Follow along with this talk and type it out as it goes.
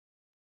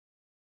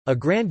A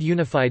grand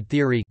unified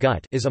theory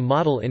is a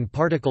model in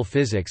particle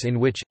physics in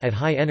which, at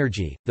high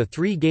energy, the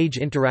three-gauge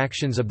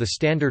interactions of the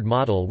Standard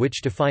Model which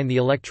define the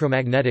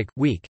electromagnetic,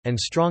 weak, and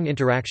strong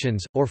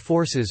interactions, or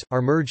forces,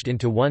 are merged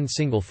into one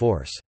single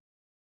force.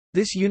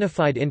 This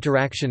unified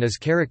interaction is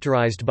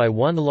characterized by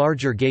one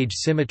larger gauge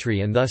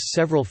symmetry and thus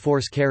several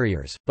force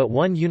carriers, but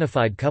one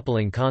unified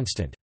coupling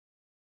constant.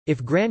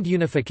 If grand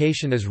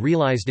unification is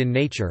realized in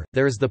nature,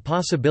 there is the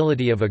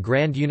possibility of a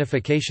grand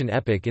unification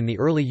epoch in the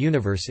early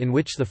universe in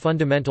which the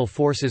fundamental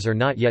forces are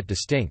not yet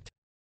distinct.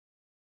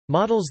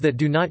 Models that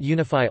do not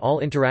unify all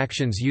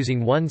interactions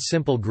using one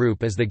simple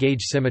group as the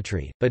gauge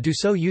symmetry, but do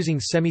so using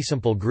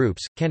semisimple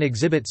groups, can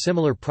exhibit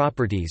similar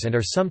properties and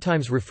are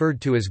sometimes referred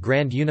to as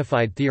grand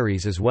unified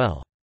theories as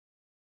well.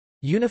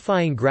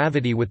 Unifying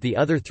gravity with the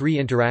other three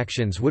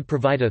interactions would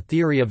provide a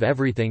theory of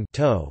everything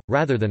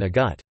rather than a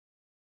gut.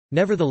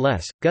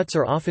 Nevertheless, guts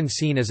are often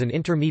seen as an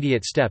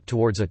intermediate step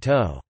towards a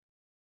toe.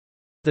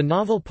 The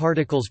novel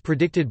particles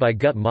predicted by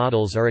gut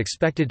models are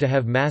expected to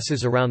have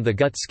masses around the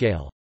gut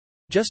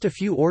scale—just a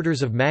few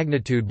orders of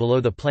magnitude below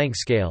the Planck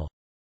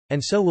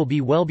scale—and so will be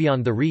well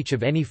beyond the reach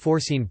of any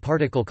foreseen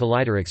particle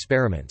collider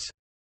experiments.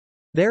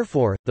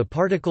 Therefore, the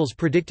particles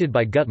predicted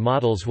by gut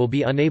models will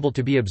be unable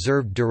to be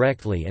observed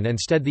directly, and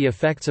instead the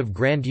effects of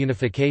grand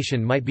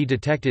unification might be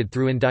detected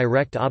through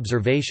indirect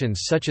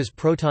observations such as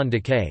proton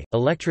decay,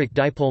 electric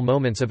dipole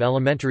moments of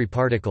elementary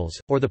particles,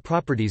 or the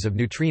properties of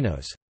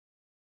neutrinos.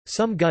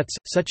 Some guts,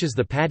 such as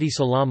the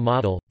Patti-Salam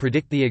model,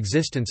 predict the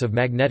existence of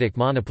magnetic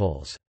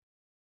monopoles.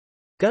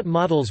 Gut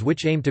models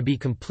which aim to be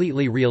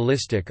completely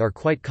realistic are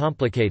quite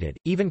complicated,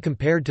 even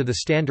compared to the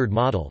Standard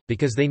Model,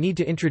 because they need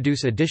to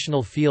introduce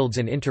additional fields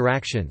and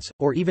interactions,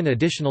 or even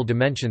additional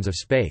dimensions of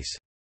space.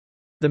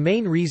 The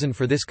main reason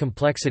for this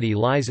complexity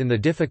lies in the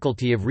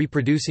difficulty of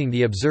reproducing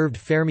the observed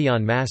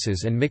fermion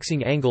masses and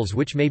mixing angles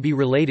which may be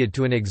related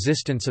to an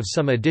existence of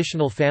some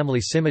additional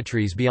family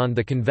symmetries beyond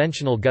the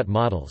conventional gut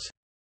models.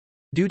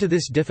 Due to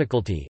this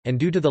difficulty, and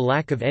due to the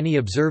lack of any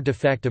observed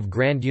effect of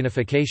grand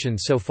unification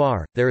so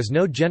far, there is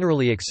no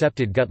generally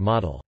accepted gut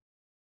model.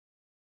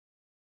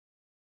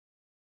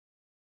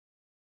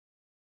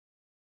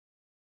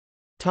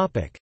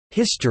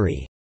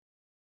 History.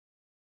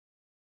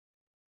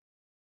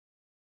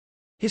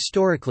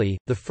 Historically,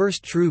 the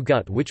first true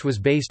gut, which was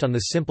based on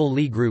the simple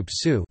Lie group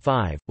SU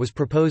was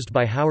proposed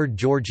by Howard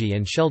Georgi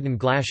and Sheldon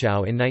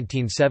Glashow in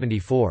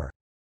 1974.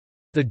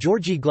 The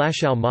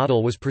Georgi-Glashow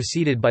model was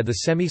preceded by the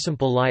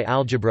semisimple Lie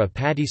algebra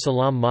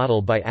Patti-Salam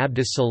model by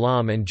Abdus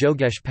Salam and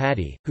Jogesh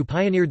Patti, who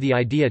pioneered the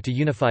idea to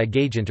unify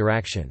gauge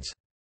interactions.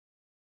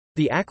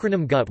 The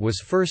acronym GUT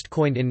was first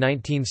coined in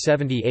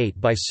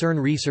 1978 by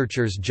CERN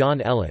researchers John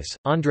Ellis,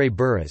 André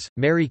Burras,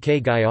 Mary K.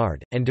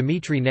 Gaillard, and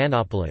Dimitri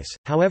Nanopoulos.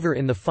 However,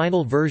 in the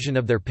final version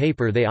of their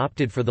paper they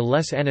opted for the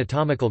less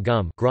anatomical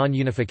grand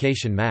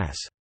unification mass.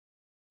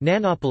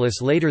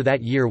 Nanopoulos later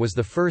that year was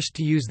the first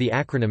to use the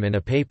acronym in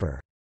a paper.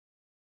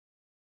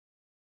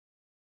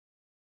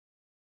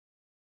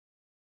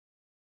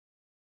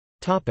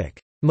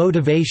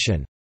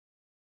 Motivation.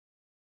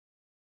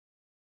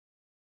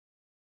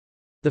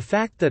 The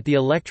fact that the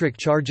electric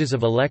charges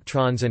of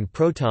electrons and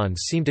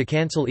protons seem to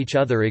cancel each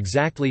other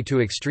exactly to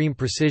extreme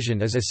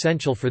precision is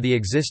essential for the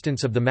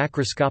existence of the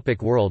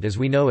macroscopic world as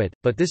we know it,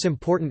 but this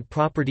important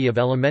property of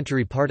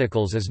elementary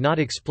particles is not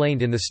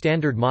explained in the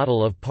Standard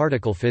Model of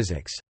particle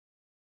physics.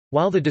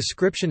 While the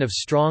description of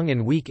strong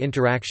and weak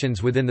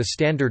interactions within the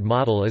Standard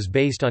Model is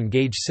based on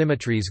gauge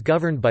symmetries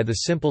governed by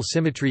the simple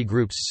symmetry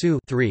groups SU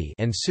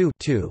and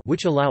SU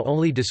which allow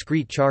only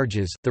discrete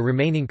charges, the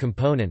remaining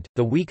component,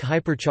 the weak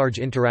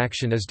hypercharge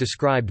interaction, is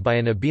described by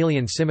an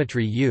abelian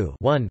symmetry U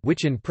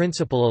which in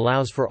principle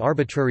allows for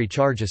arbitrary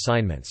charge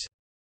assignments.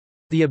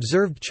 The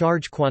observed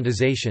charge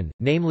quantization,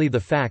 namely the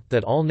fact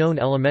that all known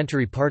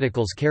elementary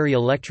particles carry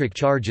electric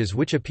charges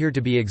which appear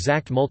to be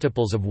exact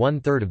multiples of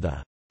 1/3 of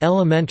the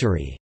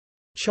elementary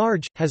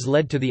charge, has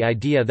led to the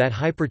idea that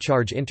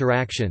hypercharge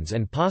interactions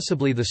and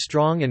possibly the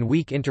strong and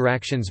weak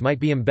interactions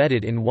might be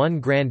embedded in one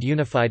grand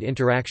unified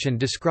interaction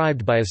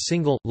described by a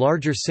single,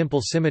 larger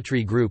simple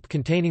symmetry group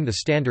containing the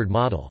Standard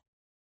Model.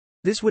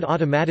 This would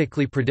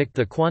automatically predict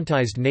the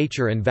quantized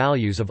nature and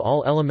values of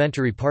all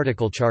elementary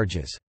particle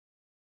charges.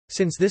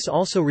 Since this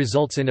also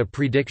results in a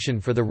prediction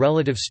for the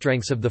relative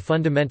strengths of the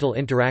fundamental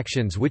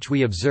interactions which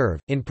we observe,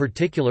 in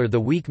particular the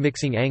weak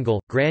mixing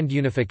angle, grand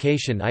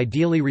unification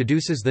ideally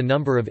reduces the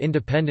number of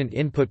independent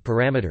input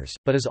parameters,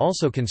 but is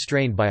also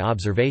constrained by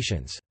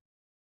observations.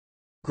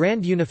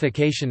 Grand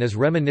unification is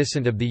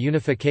reminiscent of the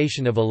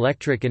unification of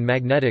electric and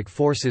magnetic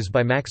forces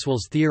by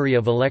Maxwell's theory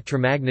of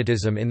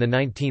electromagnetism in the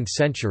 19th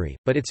century,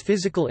 but its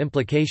physical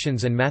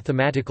implications and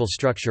mathematical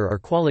structure are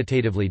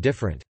qualitatively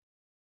different.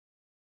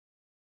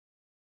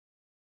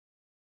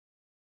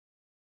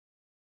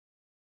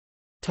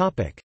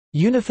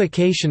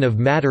 Unification of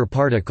matter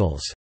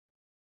particles.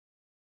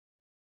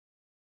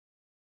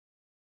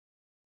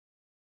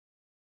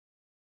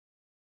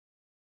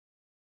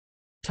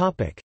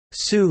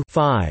 SU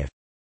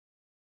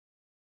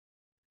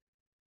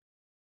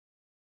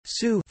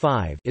SU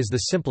is the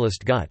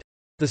simplest gut.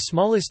 The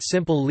smallest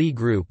simple Lie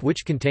group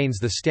which contains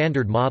the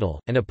Standard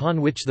Model, and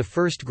upon which the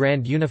first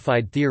grand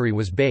unified theory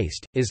was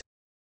based, is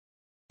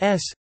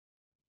S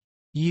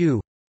U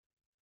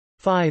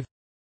 5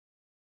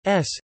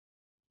 S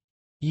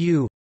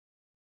U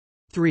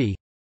 3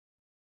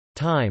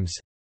 times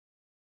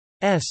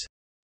S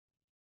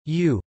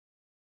U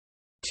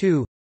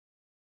 2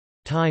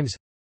 times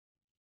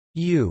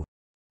U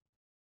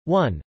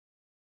 1.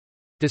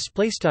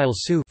 Display style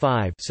SU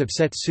 5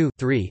 subset SU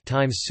 3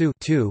 times SU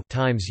 2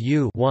 times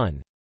U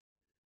 1.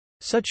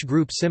 Such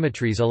group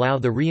symmetries allow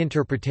the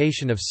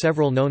reinterpretation of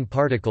several known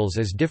particles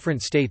as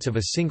different states of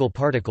a single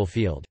particle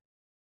field.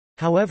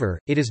 However,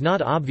 it is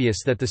not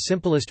obvious that the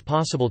simplest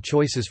possible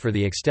choices for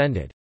the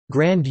extended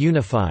grand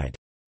unified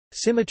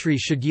symmetry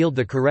should yield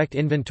the correct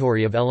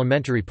inventory of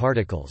elementary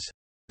particles.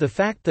 The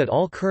fact that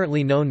all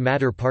currently known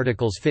matter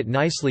particles fit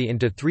nicely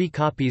into 3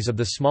 copies of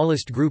the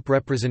smallest group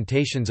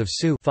representations of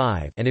SU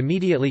 5 and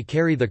immediately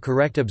carry the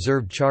correct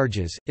observed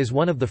charges, is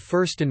one of the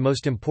first and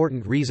most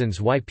important reasons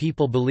why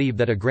people believe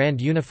that a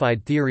grand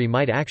unified theory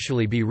might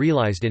actually be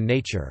realized in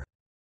nature.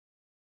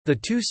 The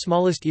 2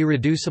 smallest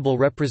irreducible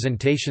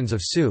representations of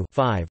SU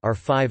 5 are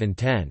 5 and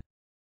 10.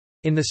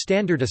 In the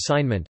standard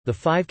assignment, the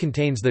 5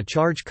 contains the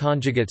charge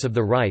conjugates of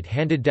the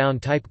right-handed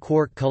down-type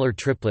quark color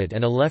triplet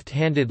and a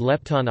left-handed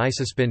lepton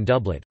isospin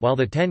doublet, while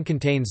the 10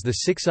 contains the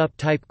 6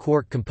 up-type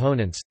quark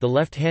components, the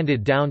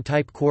left-handed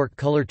down-type quark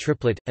color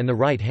triplet, and the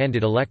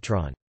right-handed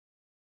electron.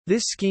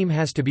 This scheme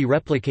has to be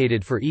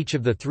replicated for each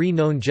of the 3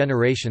 known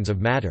generations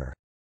of matter.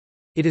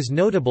 It is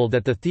notable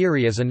that the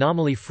theory is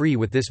anomaly-free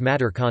with this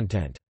matter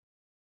content.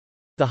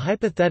 The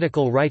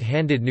hypothetical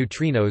right-handed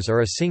neutrinos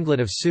are a singlet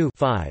of SU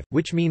 5,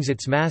 which means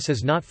its mass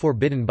is not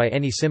forbidden by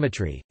any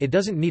symmetry. It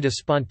doesn't need a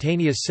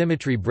spontaneous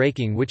symmetry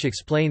breaking, which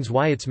explains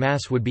why its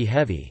mass would be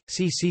heavy.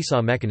 See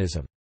seesaw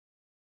mechanism.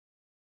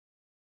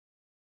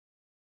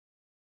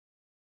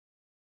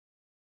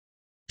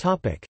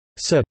 Topic: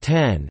 SU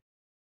 10.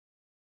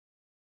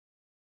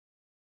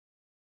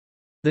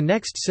 The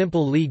next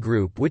simple Lie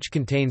group which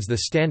contains the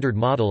Standard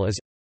Model is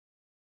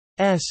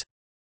S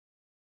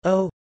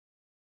O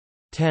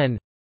 10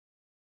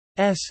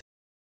 S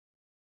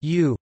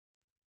U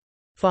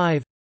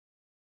 5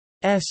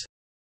 S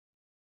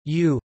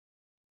U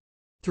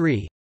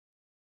 3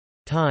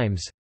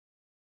 times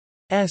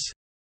S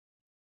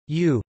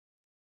U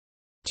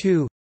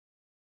 2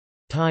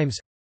 times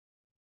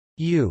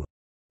U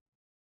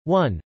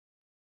 1.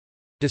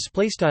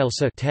 Display style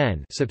SU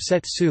 10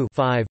 subset SU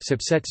 5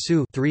 subset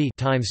SU 3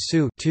 times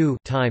SU 2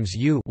 times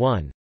U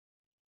 1.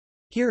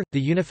 Here,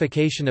 the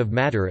unification of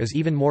matter is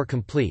even more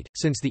complete,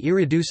 since the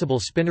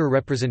irreducible spinor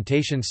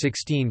representation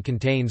 16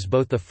 contains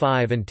both the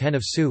 5 and 10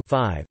 of SU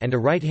 5 and a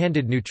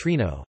right-handed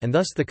neutrino, and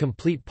thus the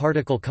complete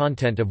particle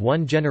content of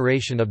one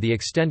generation of the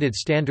extended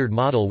Standard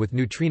Model with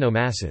neutrino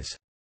masses.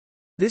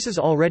 This is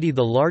already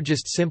the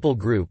largest simple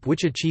group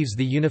which achieves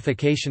the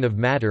unification of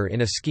matter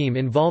in a scheme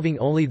involving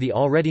only the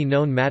already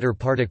known matter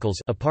particles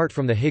apart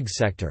from the Higgs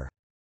sector.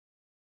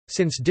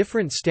 Since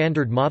different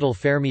Standard Model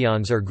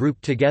fermions are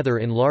grouped together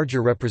in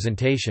larger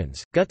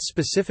representations, GUTs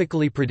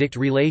specifically predict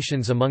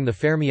relations among the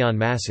fermion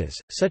masses,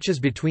 such as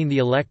between the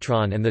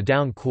electron and the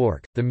down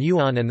quark, the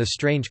muon and the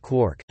strange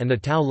quark, and the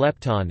tau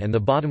lepton and the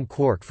bottom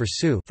quark for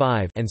SU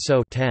 5 and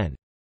SO 10.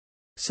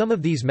 Some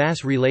of these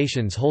mass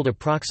relations hold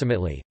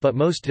approximately, but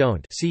most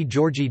don't. See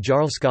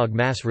Georgi-Jarlskog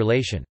mass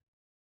relation.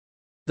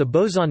 The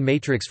boson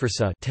matrix for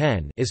SU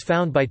 10 is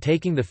found by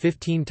taking the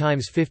 15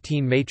 times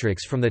 15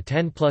 matrix from the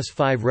 10 plus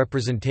 5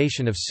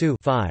 representation of SU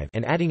 5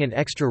 and adding an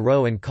extra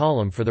row and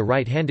column for the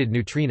right-handed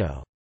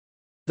neutrino.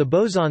 The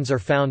bosons are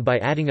found by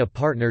adding a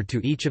partner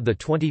to each of the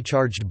 20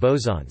 charged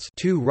bosons,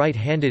 2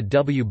 right-handed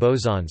W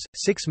bosons,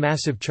 6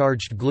 massive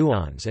charged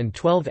gluons and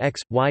 12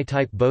 X,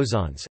 Y-type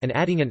bosons, and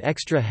adding an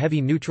extra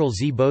heavy neutral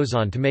Z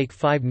boson to make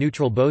 5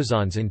 neutral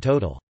bosons in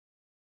total.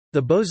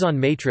 The boson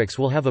matrix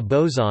will have a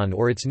boson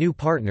or its new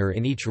partner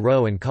in each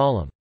row and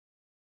column.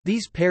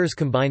 These pairs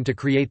combine to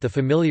create the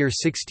familiar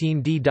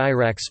 16D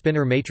Dirac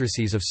spinor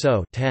matrices of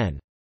SO 10.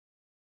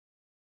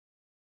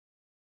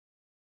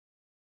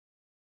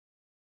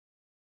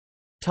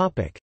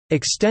 Topic: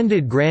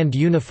 Extended grand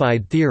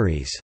unified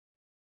theories.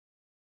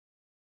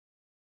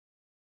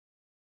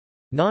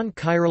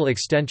 Non-chiral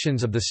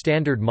extensions of the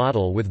Standard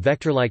Model with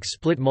vector-like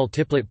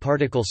split-multiplet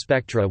particle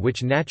spectra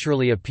which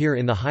naturally appear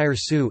in the higher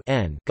SU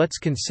n GUTs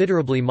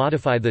considerably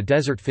modify the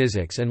desert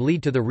physics and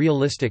lead to the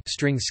realistic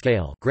string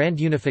scale grand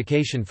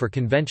unification for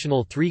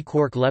conventional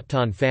 3-quark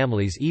lepton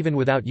families even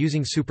without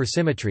using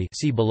supersymmetry.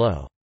 See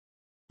below.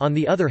 On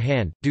the other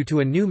hand, due to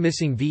a new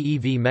missing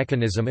VEV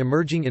mechanism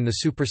emerging in the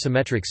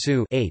supersymmetric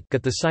SU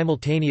GUT, the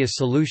simultaneous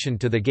solution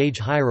to the gauge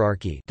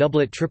hierarchy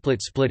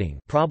doublet-triplet splitting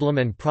problem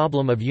and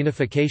problem of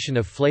unification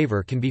of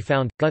flavor can be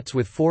found. GUTs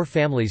with 4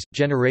 families,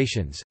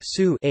 generations,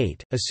 SU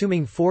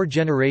assuming 4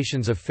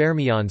 generations of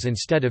fermions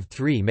instead of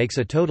 3 makes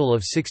a total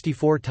of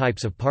 64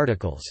 types of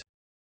particles.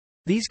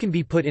 These can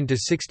be put into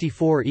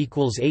 64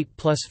 equals 8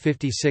 plus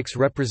 56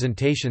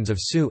 representations of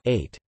SU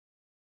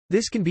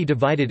This can be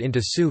divided into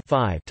SU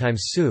 5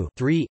 times SU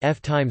 3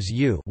 F times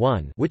U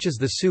 1, which is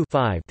the SU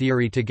 5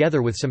 theory,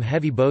 together with some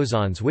heavy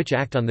bosons which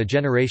act on the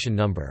generation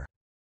number.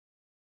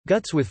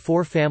 Guts with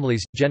 4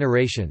 families,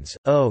 generations,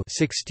 O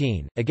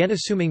 16, again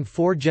assuming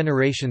 4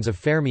 generations of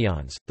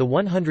fermions, the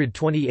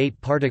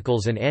 128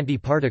 particles and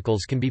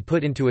antiparticles can be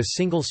put into a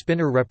single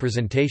spinor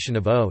representation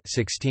of O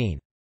 16.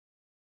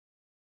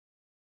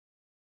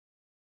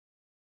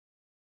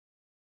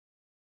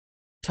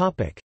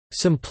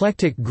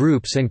 Symplectic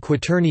groups and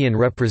quaternion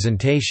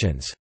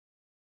representations.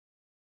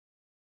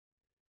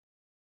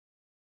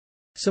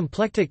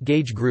 Symplectic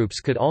gauge groups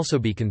could also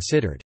be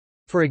considered.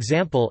 For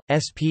example,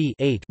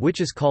 sp8,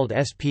 which is called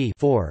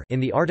sp4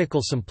 in the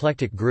article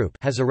symplectic group,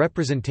 has a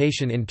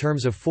representation in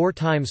terms of 4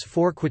 times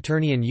 4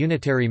 quaternion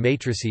unitary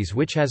matrices,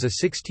 which has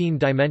a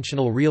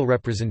 16-dimensional real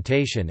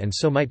representation and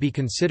so might be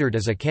considered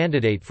as a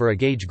candidate for a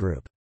gauge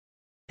group.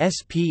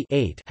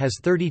 sp8 has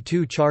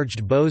 32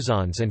 charged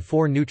bosons and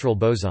 4 neutral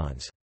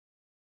bosons.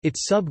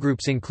 Its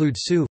subgroups include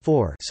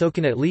SU4, so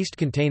can at least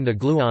contain the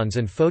gluons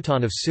and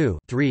photon of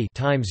SU3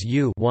 times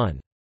U1.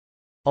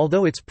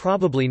 Although it's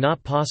probably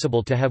not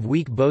possible to have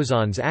weak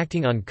bosons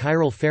acting on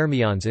chiral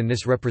fermions in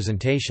this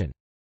representation.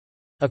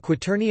 A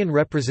quaternion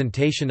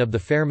representation of the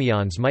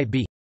fermions might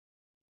be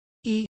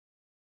E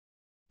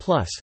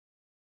plus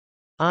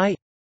I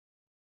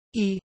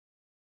E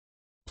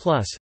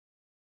plus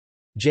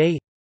J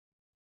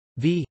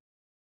V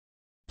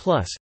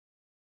plus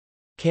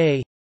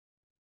K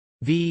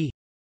V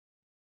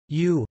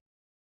U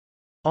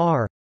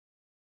R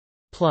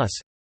plus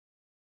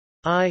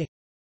I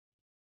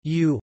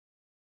U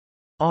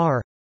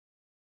R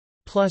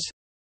plus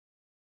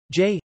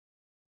J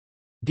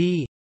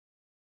D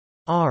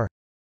R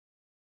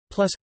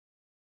plus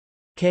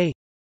K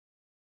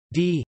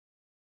D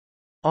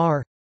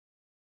R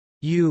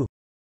U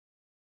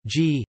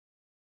G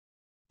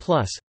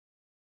plus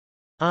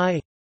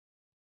I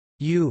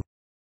U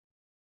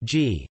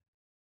G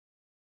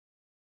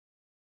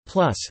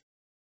plus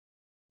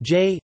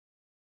J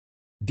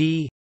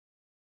D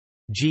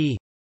G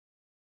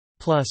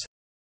plus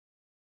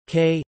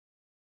K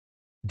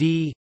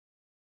D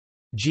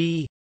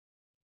G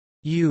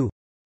U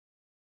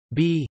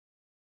B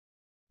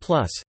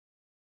plus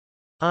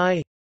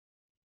I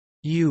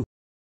U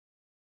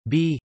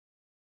B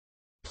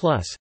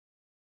plus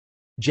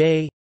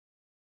J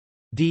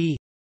D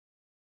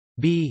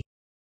B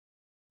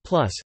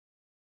plus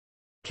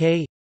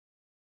K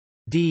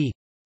D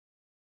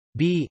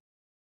B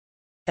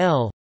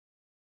L.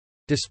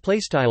 Display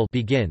style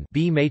begin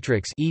B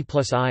matrix E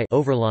plus I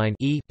overline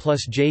E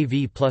plus J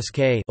V plus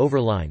K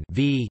overline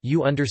V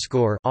U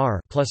underscore R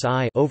plus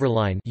I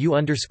overline U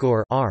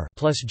underscore R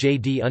plus J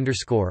D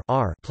underscore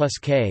R plus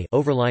K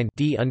overline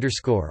D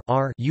underscore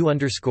R U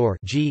underscore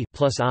G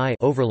plus I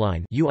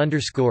overline U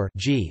underscore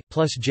G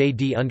plus J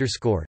D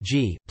underscore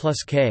G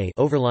plus K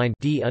overline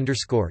D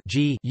underscore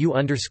G U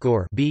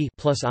underscore B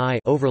plus I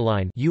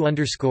overline U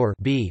underscore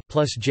B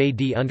plus J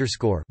D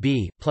underscore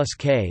B plus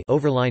K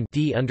overline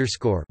D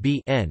underscore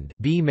B end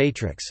B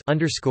matrix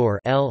underscore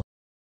L.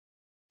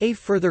 A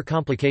further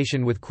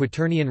complication with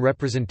quaternion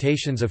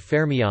representations of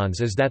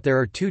fermions is that there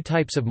are 2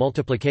 types of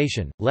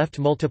multiplication, left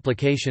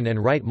multiplication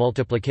and right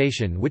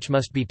multiplication, which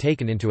must be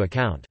taken into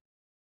account.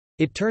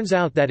 It turns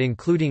out that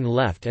including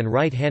left and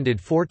right-handed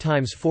 4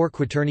 times 4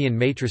 quaternion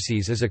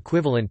matrices is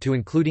equivalent to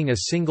including a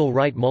single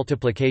right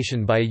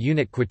multiplication by a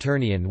unit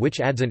quaternion, which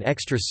adds an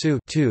extra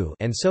SU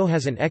and so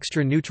has an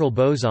extra neutral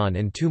boson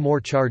and 2 more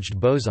charged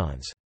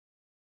bosons.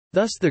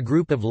 Thus the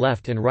group of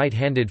left and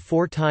right-handed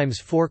 4 times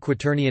 4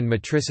 quaternion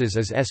matrices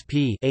is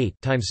sp8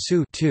 times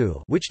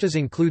SU2, which does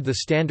include the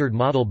standard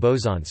model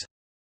bosons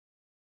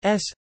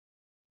S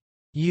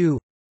U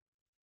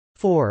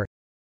 4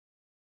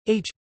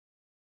 H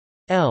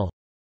L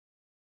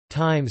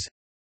times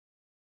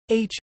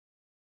H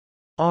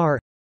R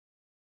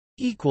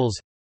equals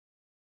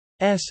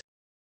S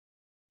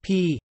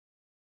P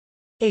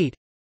 8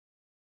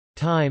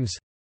 times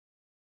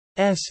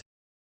S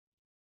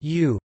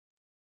U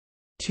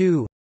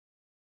 2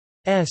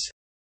 S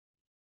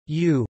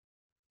U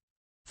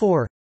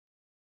 4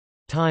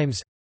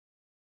 times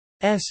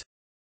S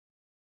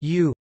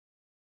U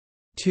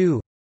 2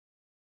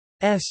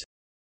 S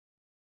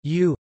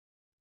U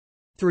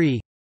 3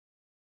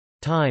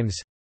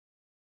 times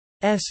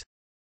S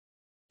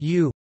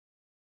U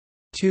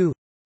 2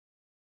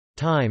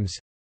 times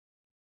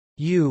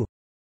U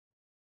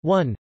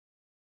 1.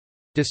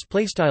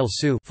 Display style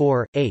SU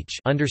 4 H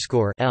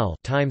underscore L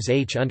times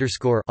H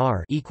underscore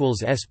R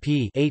equals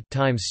SP 8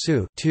 times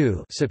SU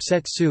 2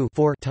 subset SU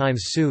 4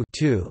 times SU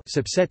 2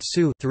 subset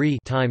SU 3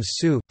 times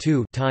SU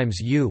 2 times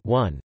U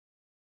 1.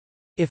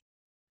 If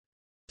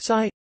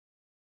psi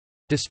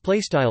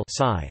display style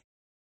psi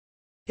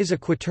is a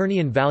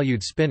quaternion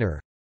valued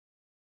spinor,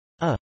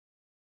 a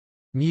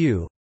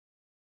mu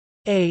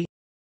a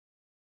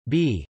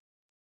b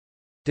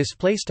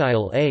display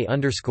style a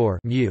underscore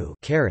mu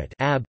caret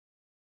ab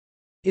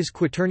is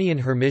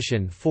quaternion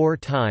Hermitian 4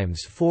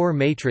 times 4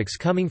 matrix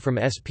coming from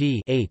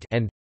sp 8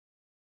 and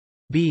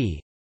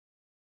b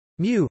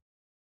mu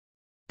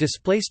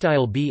display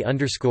style b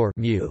underscore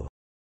mu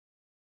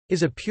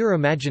is a pure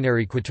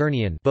imaginary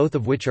quaternion, both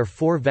of which are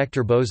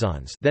 4-vector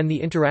bosons. Then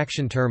the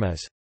interaction term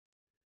is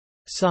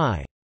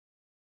psi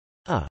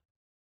a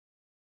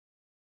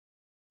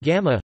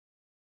gamma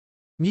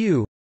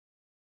mu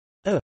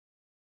a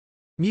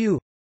mu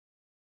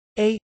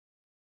a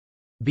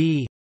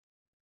b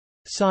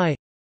psi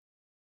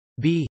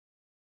b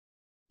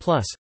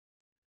plus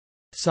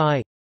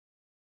psi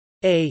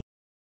a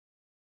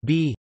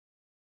b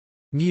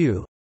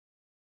mu.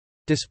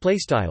 Display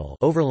style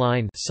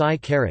overline psi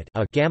caret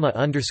a gamma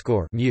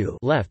underscore mu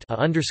left a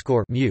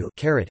underscore mu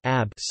caret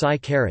ab psi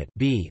caret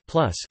b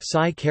plus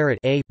psi caret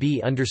a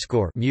b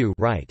underscore mu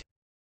right.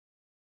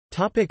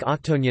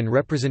 Octonion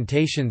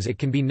representations. It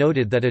can be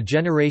noted that a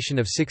generation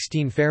of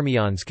 16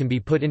 fermions can be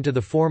put into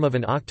the form of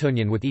an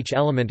octonion, with each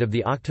element of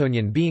the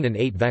octonion being an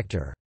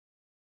 8-vector.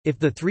 If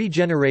the 3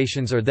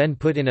 generations are then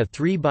put in a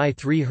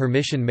 3×3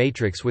 Hermitian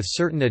matrix with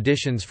certain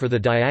additions for the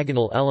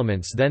diagonal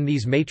elements, then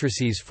these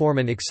matrices form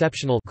an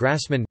exceptional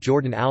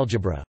Grassmann-Jordan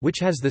algebra, which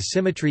has the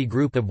symmetry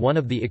group of one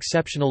of the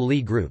exceptional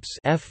Lie groups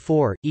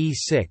F4,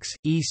 E6,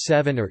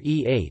 E7 or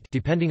E8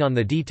 depending on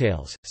the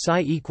details. Psi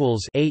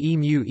equals a e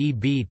mu e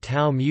b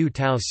tau mu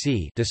tau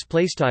c.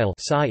 Display style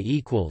psi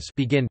equals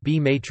begin B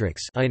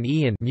matrix a and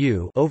e and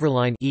mu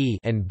overline e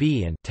and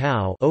b and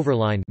tau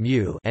overline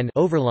mu and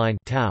overline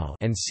tau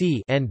and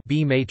c and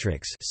B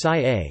matrix psi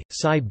a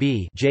psi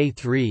b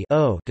j3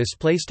 o.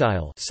 Display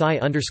style psi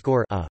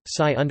underscore a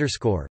psi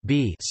underscore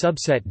b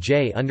subset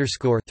j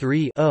underscore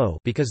 3 o.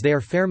 Because they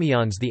are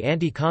fermions, the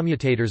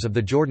anti-commutators of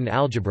the Jordan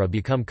algebra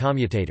become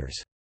commutators.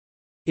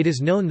 It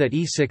is known that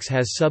E6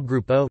 has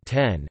subgroup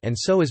O(10) and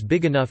so is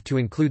big enough to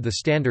include the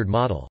Standard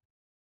Model.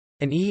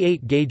 An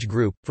E8 gauge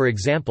group, for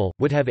example,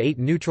 would have 8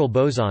 neutral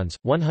bosons,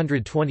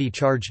 120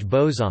 charged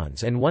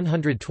bosons and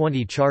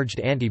 120 charged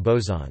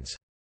anti-bosons.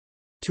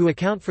 To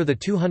account for the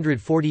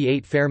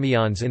 248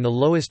 fermions in the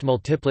lowest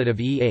multiplet of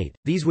E8,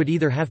 these would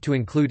either have to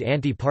include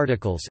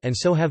antiparticles and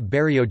so have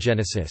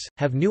baryogenesis,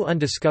 have new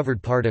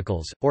undiscovered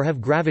particles, or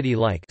have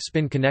gravity-like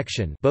spin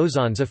connection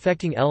bosons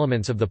affecting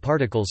elements of the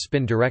particle's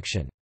spin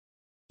direction.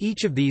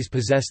 Each of these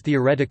possess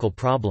theoretical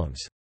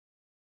problems.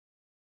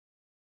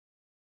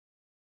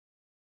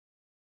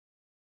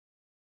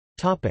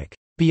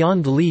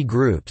 Beyond Lie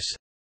groups.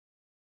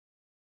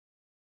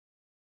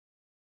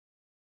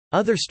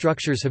 Other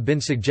structures have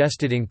been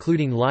suggested,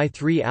 including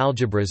Lie3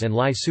 algebras and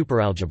Lie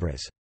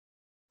superalgebras.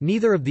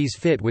 Neither of these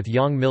fit with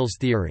Yang-Mills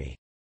theory.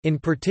 In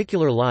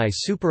particular, Lie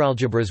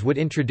superalgebras would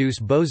introduce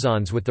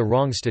bosons with the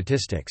wrong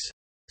statistics.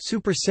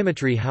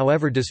 Supersymmetry,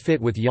 however, does fit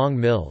with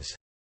Yang-Mills.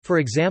 For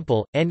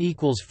example, n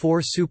equals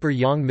 4 super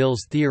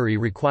Yang-Mills theory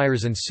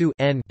requires an SU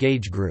n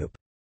gauge group.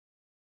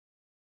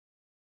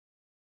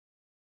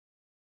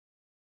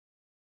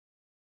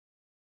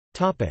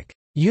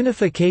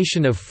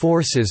 Unification of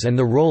forces and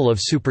the role of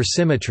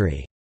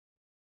supersymmetry.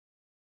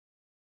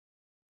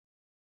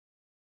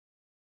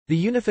 The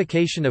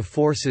unification of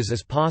forces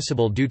is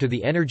possible due to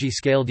the energy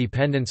scale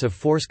dependence of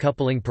force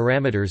coupling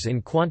parameters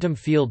in quantum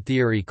field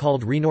theory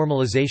called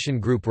renormalization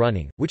group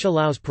running, which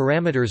allows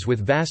parameters with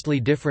vastly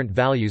different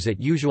values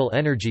at usual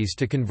energies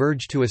to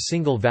converge to a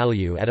single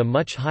value at a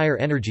much higher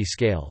energy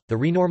scale. The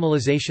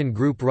renormalization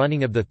group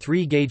running of the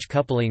 3-gauge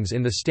couplings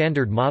in the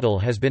Standard Model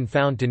has been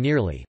found to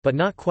nearly, but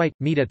not quite,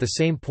 meet at the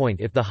same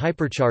point if the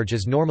hypercharge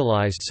is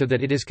normalized so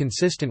that it is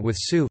consistent with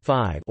SU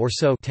 5 or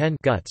SO 10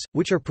 guts,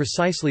 which are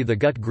precisely the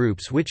gut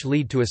groups which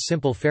lead to a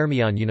simple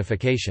fermion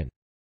unification.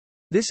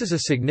 This is a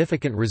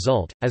significant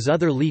result, as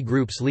other Lie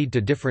groups lead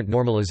to different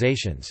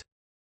normalizations.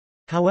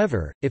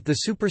 However, if the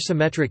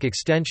supersymmetric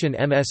extension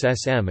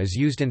MSSM is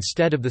used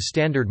instead of the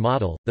Standard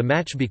Model, the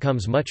match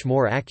becomes much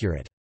more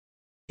accurate.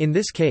 In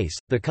this case,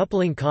 the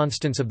coupling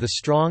constants of the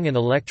strong and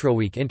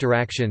electroweak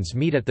interactions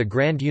meet at the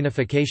grand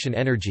unification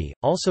energy,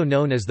 also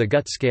known as the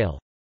gut scale.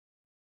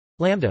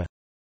 Lambda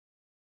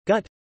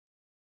gut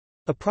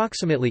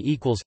approximately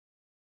equals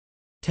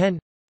 10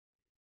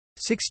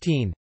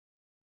 16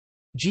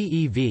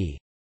 GeV.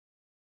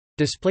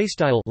 Display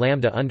style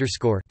lambda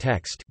underscore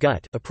text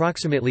gut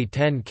approximately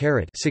 10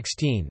 caret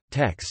 16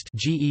 text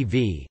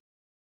GeV.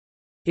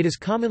 It is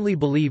commonly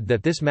believed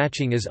that this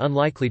matching is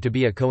unlikely to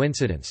be a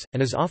coincidence,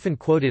 and is often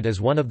quoted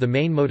as one of the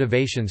main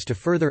motivations to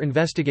further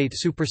investigate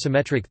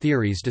supersymmetric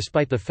theories,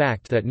 despite the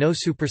fact that no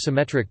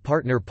supersymmetric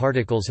partner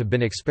particles have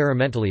been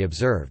experimentally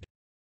observed.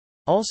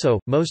 Also,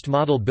 most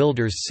model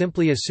builders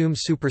simply assume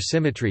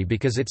supersymmetry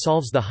because it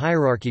solves the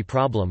hierarchy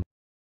problem,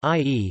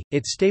 i.e.,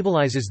 it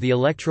stabilizes the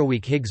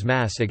electroweak Higgs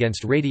mass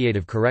against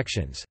radiative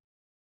corrections.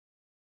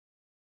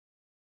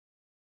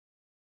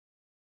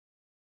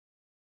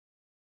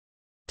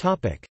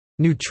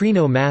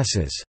 Neutrino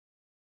masses.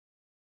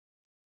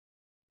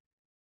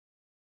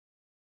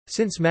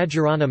 Since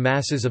Majorana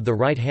masses of the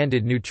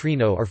right-handed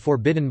neutrino are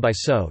forbidden by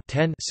SO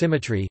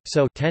symmetry,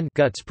 SO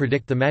guts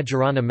predict the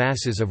Majorana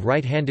masses of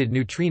right-handed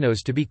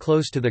neutrinos to be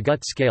close to the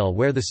gut scale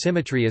where the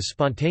symmetry is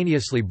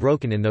spontaneously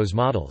broken in those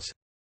models.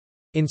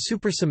 In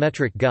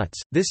supersymmetric guts,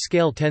 this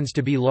scale tends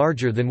to be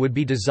larger than would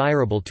be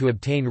desirable to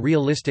obtain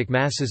realistic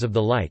masses of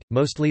the light,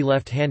 mostly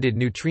left-handed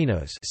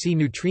neutrinos, see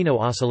neutrino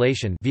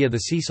oscillation, via the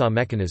seesaw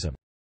mechanism.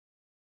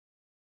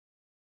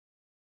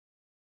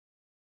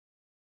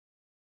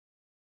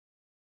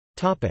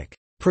 Topic: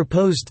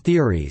 Proposed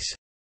theories.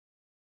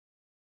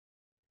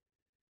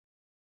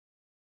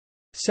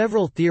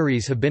 Several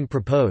theories have been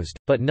proposed,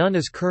 but none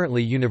is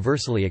currently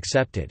universally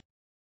accepted.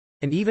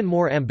 An even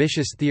more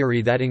ambitious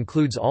theory that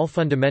includes all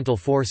fundamental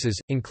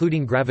forces,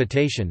 including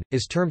gravitation,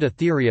 is termed a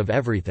theory of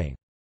everything.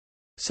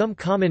 Some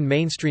common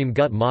mainstream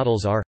gut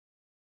models are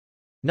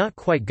not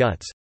quite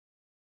guts.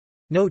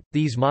 Note,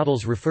 these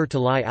models refer to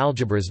Lie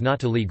algebras, not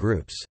to Lie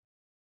groups.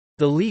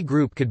 The Lie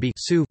group could be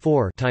SU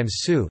 4 times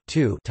SU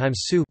 2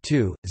 times SU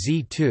 2,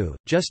 Z2,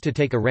 just to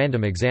take a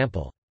random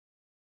example.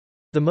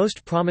 The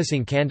most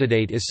promising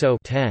candidate is SO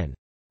 10.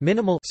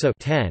 Minimal SO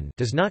 10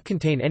 does not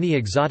contain any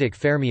exotic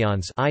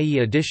fermions, i.e.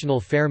 additional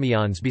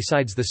fermions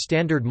besides the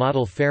standard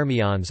model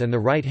fermions and the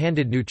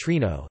right-handed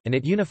neutrino, and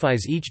it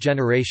unifies each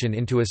generation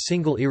into a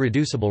single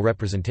irreducible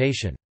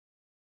representation.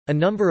 A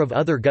number of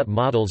other gut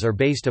models are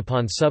based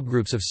upon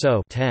subgroups of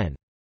SO 10.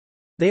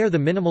 They are the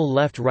minimal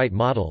left-right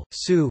model,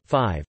 SU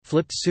 5,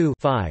 flipped SU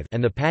 5,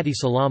 and the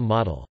Patti-Salam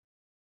model.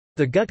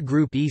 The gut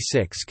group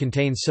E6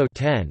 contains SO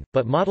 10,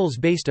 but models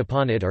based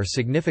upon it are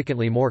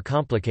significantly more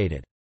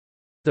complicated.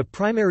 The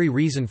primary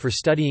reason for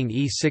studying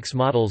E6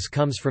 models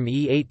comes from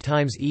E8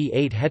 times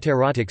E8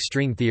 heterotic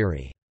string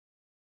theory.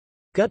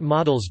 Gut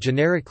models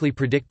generically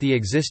predict the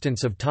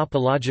existence of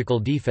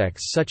topological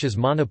defects such as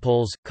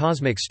monopoles,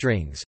 cosmic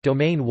strings,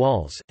 domain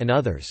walls, and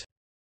others.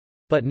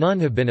 But none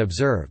have been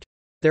observed.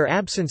 Their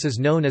absence is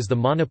known as the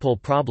monopole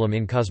problem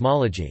in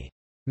cosmology.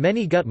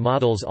 Many gut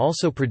models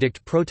also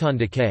predict proton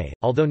decay,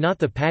 although not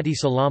the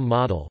Patti-Salam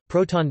model.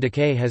 Proton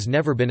decay has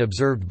never been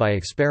observed by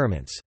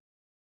experiments.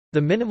 The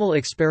minimal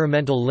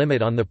experimental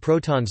limit on the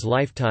proton's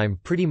lifetime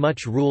pretty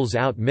much rules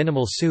out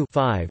minimal SU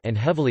 5 and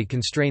heavily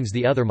constrains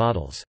the other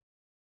models.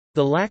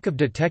 The lack of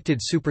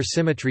detected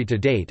supersymmetry to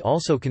date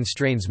also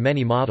constrains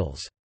many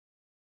models.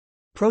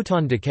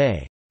 Proton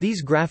decay.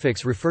 These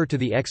graphics refer to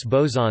the X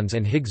bosons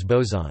and Higgs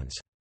bosons.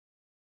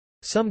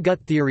 Some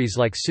gut theories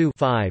like SU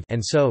 5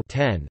 and SO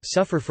 10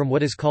 suffer from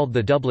what is called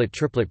the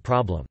doublet-triplet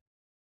problem.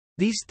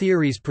 These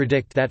theories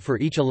predict that for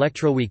each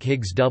electroweak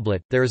Higgs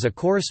doublet, there is a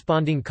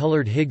corresponding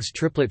colored Higgs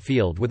triplet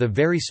field with a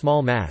very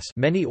small mass,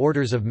 many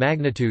orders of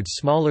magnitude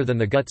smaller than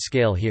the gut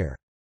scale here.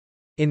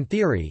 In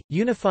theory,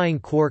 unifying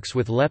quarks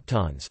with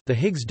leptons, the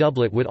Higgs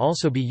doublet would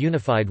also be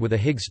unified with a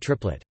Higgs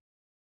triplet.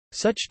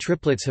 Such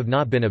triplets have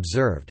not been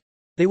observed.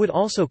 They would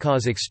also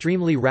cause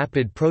extremely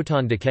rapid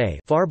proton decay,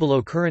 far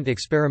below current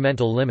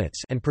experimental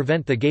limits, and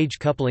prevent the gauge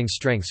coupling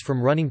strengths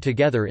from running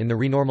together in the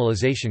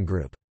renormalization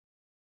group.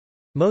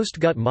 Most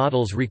gut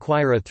models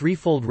require a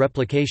threefold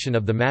replication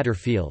of the matter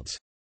fields.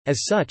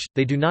 As such,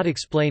 they do not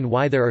explain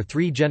why there are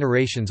three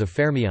generations of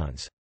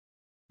fermions.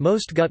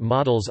 Most gut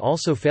models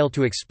also fail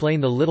to explain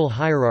the little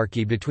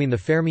hierarchy between the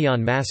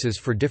fermion masses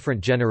for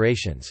different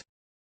generations.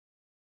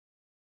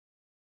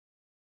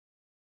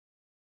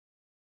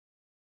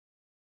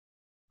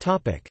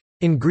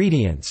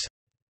 Ingredients.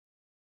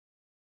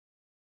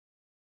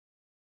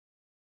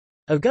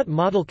 A gut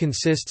model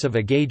consists of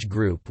a gauge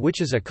group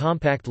which is a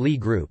compact Lie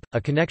group,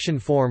 a connection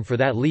form for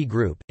that Lie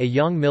group, a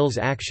Yang-Mills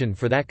action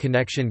for that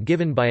connection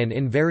given by an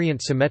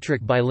invariant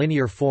symmetric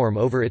bilinear form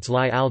over its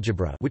Lie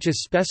algebra which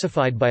is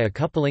specified by a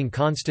coupling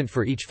constant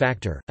for each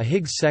factor, a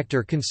Higgs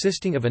sector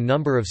consisting of a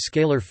number of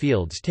scalar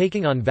fields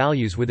taking on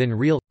values within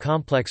real,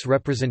 complex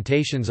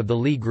representations of the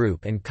Lie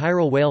group and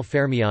chiral Weyl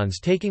fermions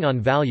taking on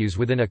values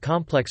within a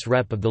complex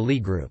rep of the Lie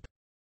group.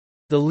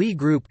 The Lie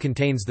group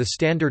contains the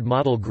standard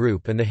model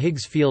group and the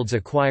Higgs fields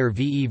acquire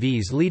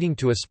VEVs leading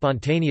to a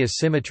spontaneous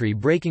symmetry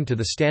breaking to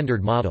the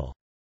standard model.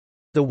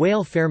 The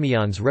Weyl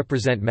fermions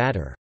represent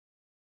matter.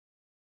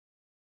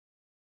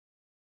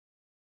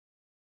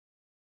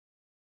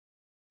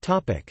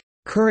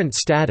 Current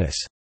status.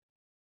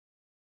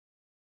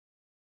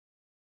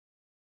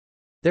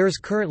 There is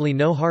currently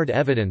no hard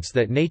evidence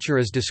that nature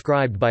is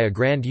described by a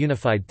grand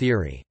unified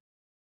theory.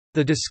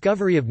 The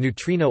discovery of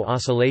neutrino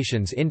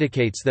oscillations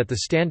indicates that the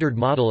standard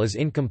model is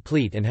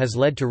incomplete and has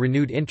led to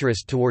renewed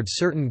interest towards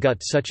certain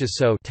guts such as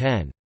SO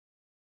 10.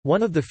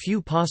 One of the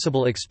few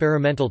possible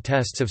experimental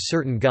tests of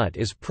certain gut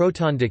is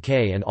proton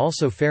decay and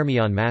also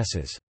fermion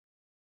masses.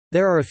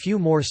 There are a few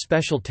more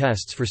special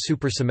tests for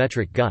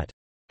supersymmetric gut.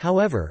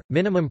 However,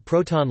 minimum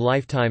proton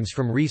lifetimes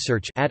from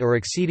research at or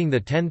exceeding the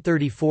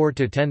 1034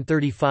 to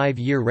 1035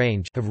 year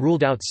range have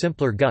ruled out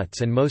simpler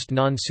guts and most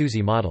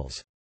non-SUSY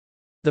models.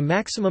 The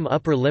maximum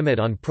upper limit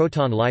on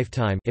proton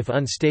lifetime, if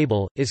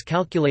unstable, is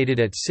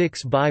calculated at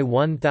 6 by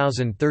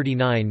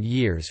 1039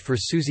 years for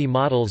SUSY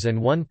models and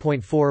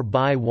 1.4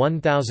 by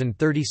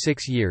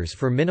 1036 years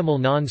for minimal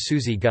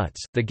non-SUSY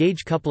guts. The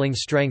gauge coupling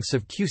strengths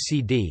of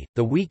QCD,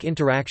 the weak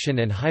interaction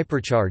and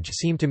hypercharge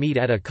seem to meet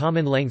at a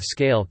common length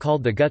scale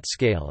called the gut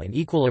scale and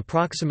equal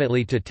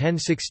approximately to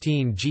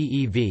 1016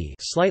 GeV,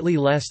 slightly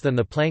less than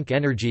the Planck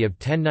energy of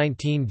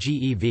 1019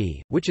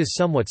 GeV, which is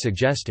somewhat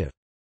suggestive.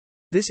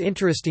 This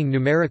interesting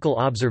numerical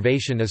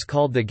observation is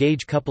called the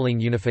gauge coupling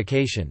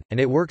unification, and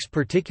it works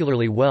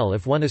particularly well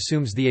if one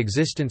assumes the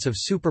existence of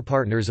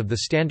superpartners of the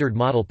standard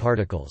model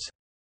particles.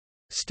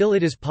 Still,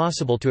 it is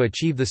possible to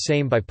achieve the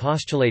same by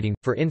postulating,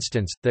 for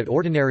instance, that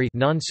ordinary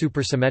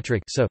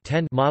non-supersymmetric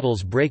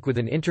models break with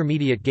an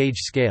intermediate gauge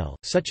scale,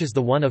 such as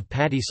the one of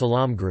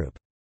Patti-Salam group.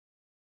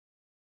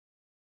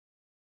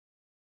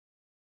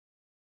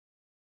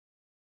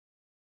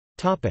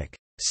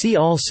 See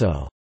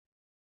also: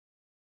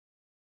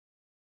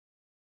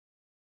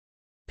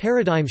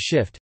 Paradigm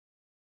shift,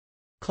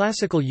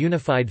 Classical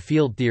unified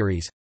field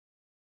theories,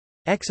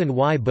 X and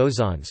Y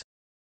bosons,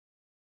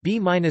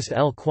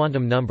 B-L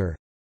quantum number.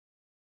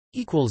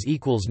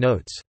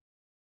 Notes